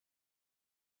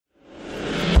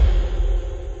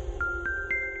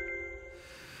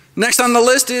Next on the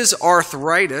list is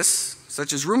arthritis,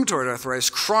 such as rheumatoid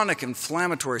arthritis, chronic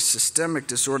inflammatory systemic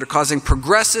disorder causing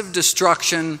progressive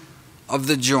destruction of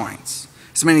the joints.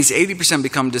 As many as 80%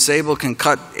 become disabled, can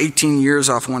cut 18 years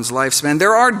off one's lifespan.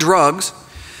 There are drugs,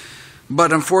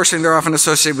 but unfortunately they're often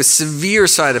associated with severe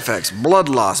side effects: blood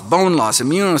loss, bone loss,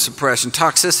 immunosuppression,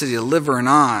 toxicity to liver and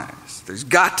eyes. There's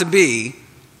got to be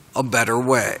a better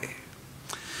way.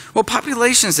 Well,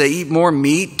 populations that eat more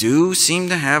meat do seem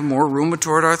to have more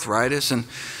rheumatoid arthritis, and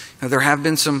there have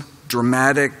been some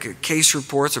dramatic case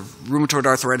reports of rheumatoid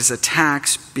arthritis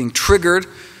attacks being triggered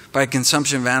by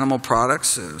consumption of animal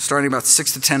products, starting about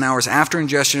 6 to 10 hours after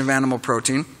ingestion of animal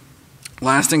protein,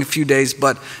 lasting a few days,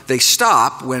 but they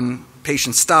stop when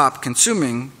patients stop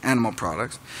consuming animal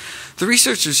products. The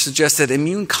researchers suggest that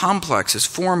immune complexes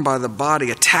formed by the body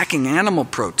attacking animal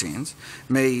proteins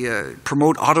may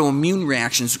promote autoimmune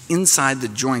reactions inside the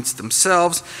joints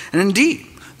themselves, and indeed,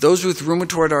 those with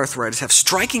rheumatoid arthritis have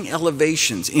striking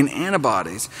elevations in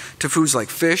antibodies to foods like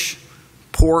fish,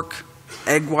 pork,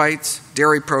 egg whites,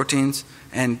 dairy proteins,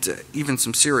 and even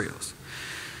some cereals.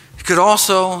 It could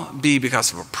also be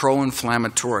because of a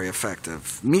pro-inflammatory effect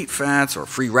of meat fats or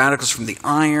free radicals from the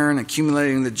iron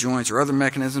accumulating in the joints or other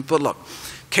mechanisms. But look,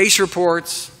 case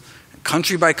reports,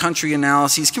 country-by-country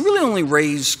analyses can really only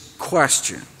raise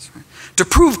questions. Right? To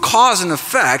prove cause and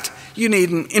effect, you need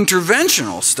an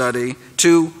interventional study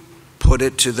to put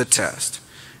it to the test.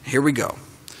 Here we go.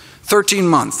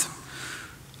 13-month.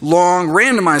 Long,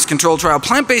 randomized controlled trial,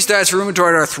 plant-based diets for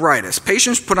rheumatoid arthritis.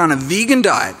 Patients put on a vegan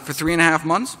diet for 3.5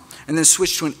 months and then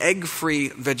switched to an egg-free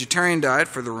vegetarian diet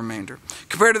for the remainder.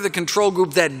 Compared to the control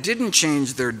group that didn't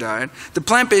change their diet, the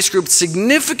plant-based group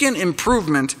significant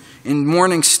improvement in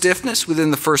morning stiffness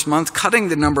within the first month, cutting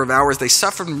the number of hours they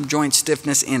suffered from joint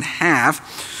stiffness in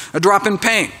half, a drop in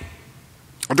pain,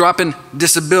 a drop in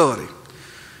disability.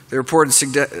 They reported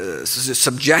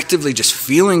subjectively just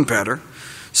feeling better,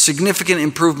 significant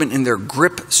improvement in their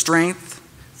grip strength,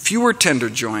 fewer tender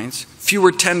joints,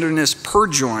 fewer tenderness per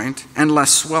joint, and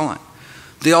less swelling.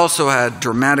 They also had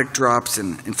dramatic drops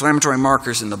in inflammatory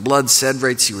markers in the blood, SED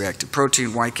rate, C-reactive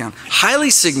protein, white count, highly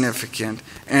significant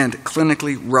and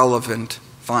clinically relevant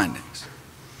findings.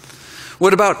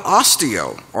 What about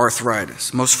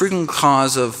osteoarthritis, most frequent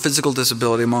cause of physical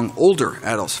disability among older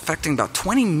adults, affecting about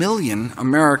 20 million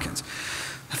Americans,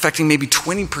 affecting maybe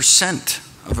 20%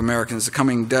 of Americans in the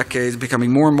coming decades,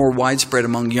 becoming more and more widespread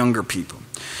among younger people.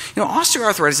 You know,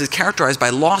 osteoarthritis is characterized by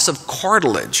loss of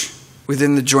cartilage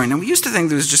within the joint. And we used to think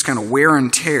that it was just kind of wear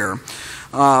and tear,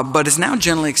 but it's now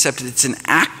generally accepted it's an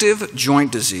active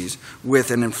joint disease with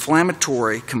an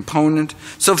inflammatory component.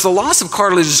 So if the loss of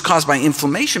cartilage is caused by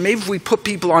inflammation, maybe if we put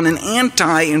people on an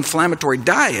anti-inflammatory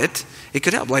diet, it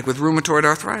could help, like with rheumatoid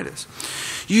arthritis.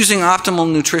 Using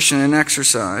optimal nutrition and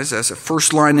exercise as a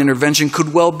first-line intervention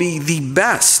could well be the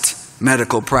best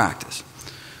medical practice.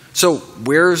 So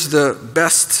where's the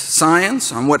best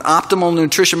science on what optimal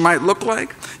nutrition might look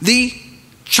like? The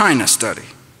China study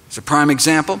is a prime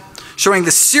example, showing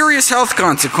the serious health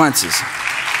consequences.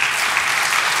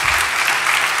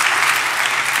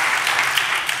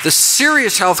 The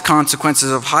serious health consequences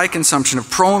of high consumption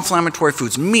of pro-inflammatory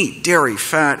foods, meat, dairy,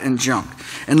 fat, and junk,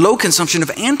 and low consumption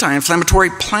of anti-inflammatory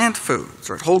plant foods,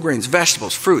 right? Whole grains,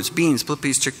 vegetables, fruits, beans, split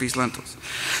peas, chickpeas, lentils.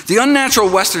 The unnatural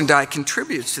Western diet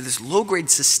contributes to this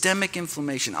low-grade systemic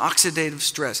inflammation, oxidative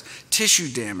stress, tissue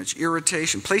damage,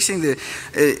 irritation, placing the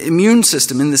immune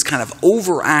system in this kind of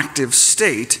overactive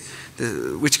state,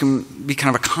 which can be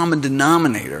kind of a common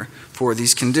denominator for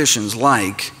these conditions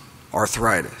like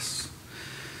arthritis.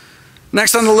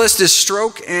 Next on the list is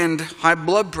stroke and high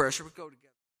blood pressure.